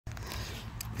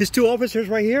These two officers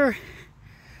right here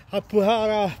are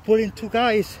pulling two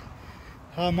guys,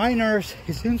 minors.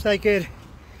 It seems like it.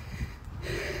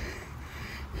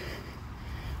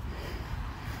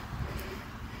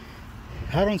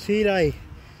 I don't see like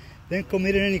them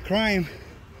committing any crime.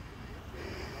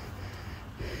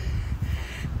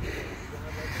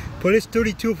 Police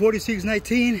 32 46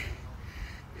 19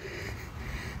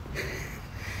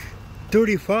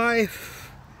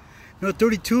 35 no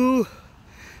 32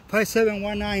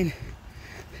 5719.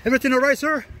 Everything all right,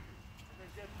 sir?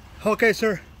 Okay,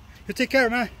 sir. You take care,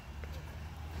 man.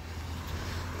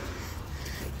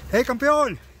 Hey,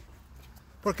 campeón.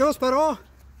 ¿Por qué los paró?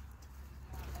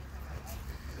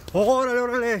 Órale,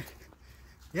 órale.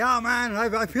 Yeah, man.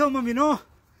 I film them, you know.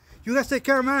 You guys take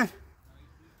care, man.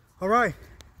 All right.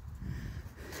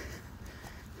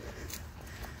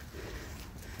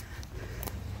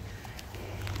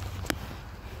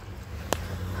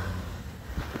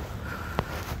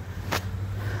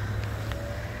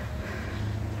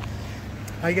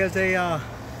 I guess they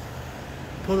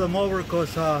pulled them over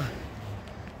because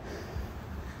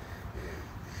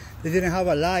they didn't have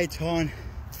a light on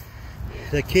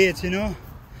the kids, you know.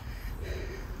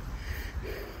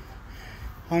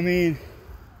 I mean,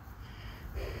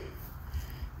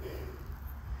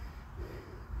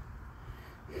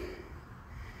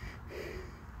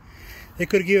 they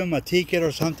could give him a ticket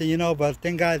or something, you know, but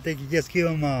thank God they could just give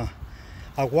him a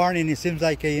warning. It seems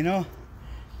like, you know.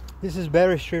 This is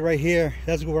Berry Street right here.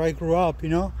 That's where I grew up, you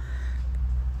know.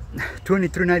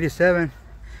 2397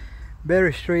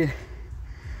 Berry Street,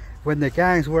 when the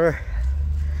gangs were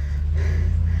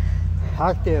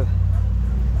active.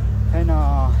 And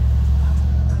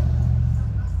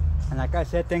like I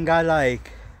said, thank God,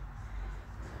 like,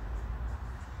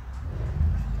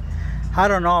 I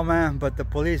don't know, man, but the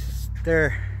police,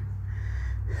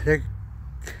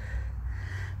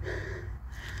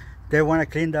 they want to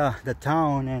clean the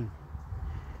town,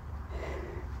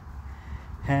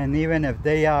 and even if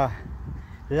they are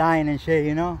lying and shit,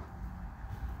 you know,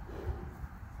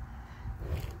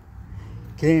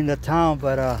 cleaning the town.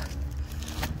 But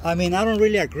I mean, I don't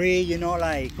really agree, you know,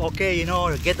 like, okay, you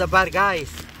know, get the bad guys,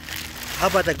 how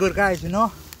about the good guys, you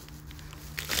know?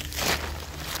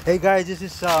 Hey guys, this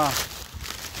is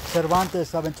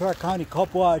Cervantes, Ventura County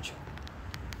Cop Watch,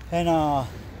 and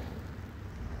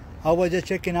I was just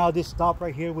checking out this stop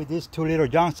right here with these two little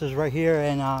youngsters right here,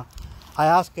 and I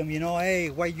asked them, you know,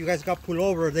 hey, why you guys got pulled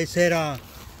over? They said,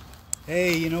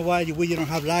 hey, you know what, we don't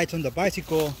have lights on the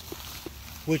bicycle,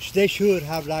 which they should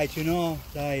have lights, you know.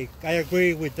 Like, I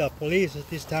agree with the police at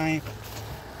this time,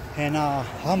 and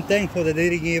I'm thankful that they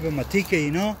didn't give them a ticket,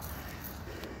 you know.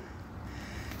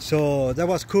 So that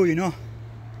was cool, you know.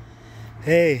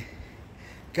 Hey,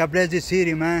 God bless this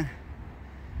city, man.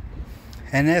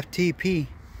 And FTP.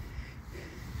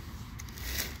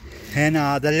 And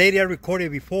the lady I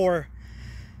recorded before,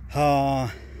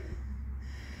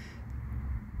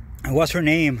 what's her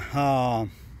name?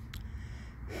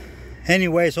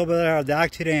 Anyways, over there at the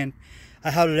accident,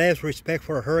 I have less respect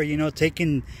for her, you know,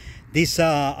 taking this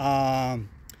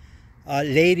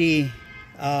lady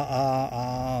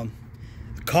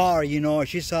car, you know.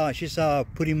 She's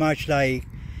pretty much like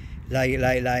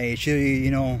she,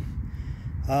 you know,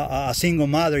 a single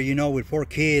mother, you know, with 4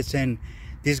 kids, and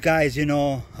these guys, you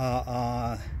know,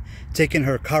 taking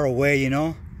her car away, you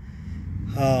know.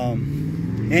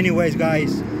 Anyways,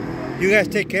 guys, you guys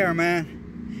take care,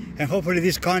 man, and hopefully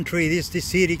this country, this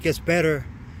city gets better.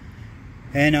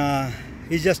 And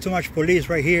it's just too much police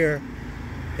right here,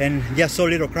 and just so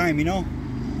little crime, you know.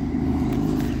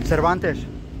 Cervantes,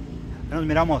 nos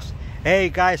miramos. Hey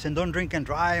guys, and don't drink and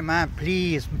drive, man,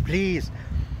 please, please.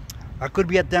 I could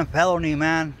be a damn felony,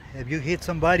 man, if you hit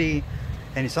somebody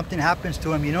and if something happens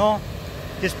to him, you know.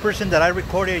 This person that I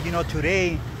recorded, you know,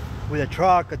 today with a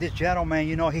truck, this gentleman,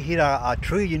 you know, he hit a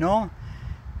tree, you know.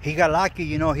 He got lucky,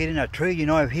 you know, hitting a tree, you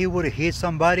know. If he would have hit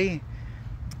somebody,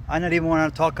 I don't even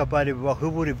want to talk about it, but who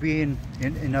would have been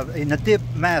in a deep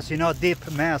mess, you know, deep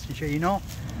mess and shit, you know.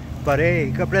 But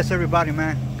hey, God bless everybody,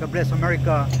 man. God bless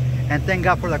America, and thank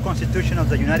God for the Constitution of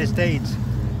the United States.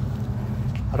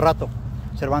 Al rato,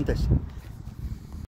 Cervantes.